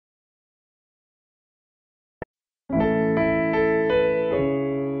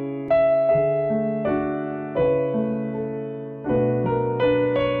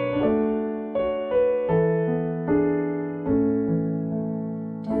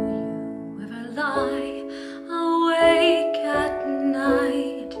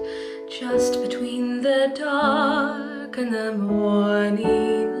in the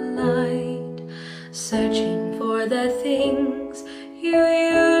morning light, searching for the things you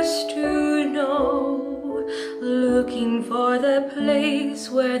used to know, looking for the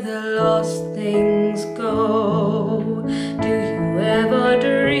place where the lost things go. Do you ever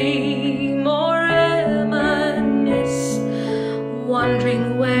dream or reminisce,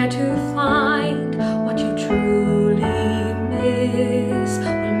 wondering where to find what you truly miss?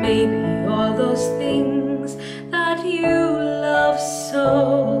 Or maybe all those things that you love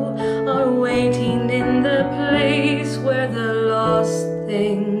so are waiting in the place where the lost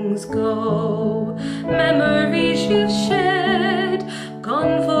things go. Memories you've shared,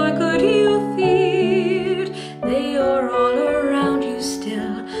 gone for good you feared, they are all around you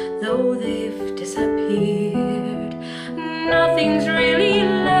still, though they've disappeared. Nothing's really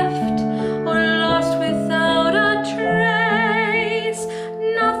left or lost without a trace.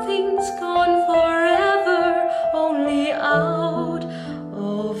 Nothing's gone forever, only out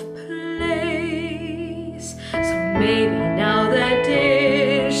of place. So maybe now the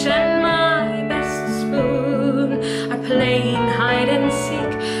dish and my best spoon are playing hide and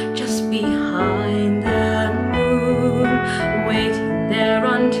seek just behind the moon, waiting there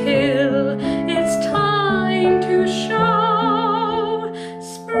until it's time to show.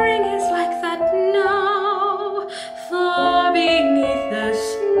 Spring is like that now, far beneath the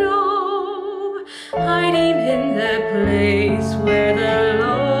snow, hiding in the place where the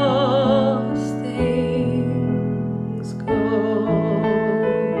lost things go.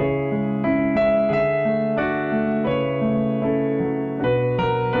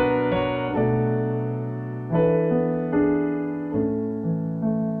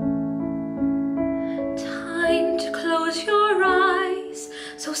 Time to close your eyes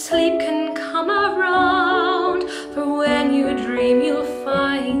so sleep can come around, for when you dream you'll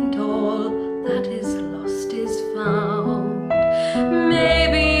find all that is lost is found.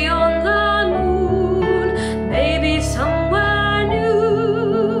 Maybe on the moon, maybe somewhere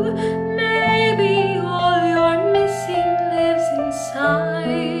new, maybe all you're missing lives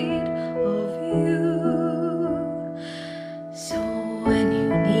inside of you. So when you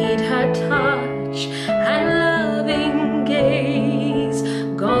need her touch and loving gaze,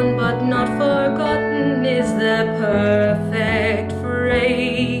 gone but not forgotten is the perfect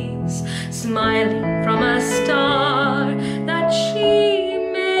phrase. Smiling from a star that she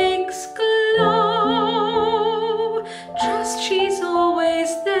makes glow, trust she's always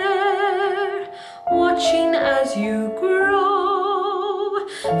there, watching as you grow.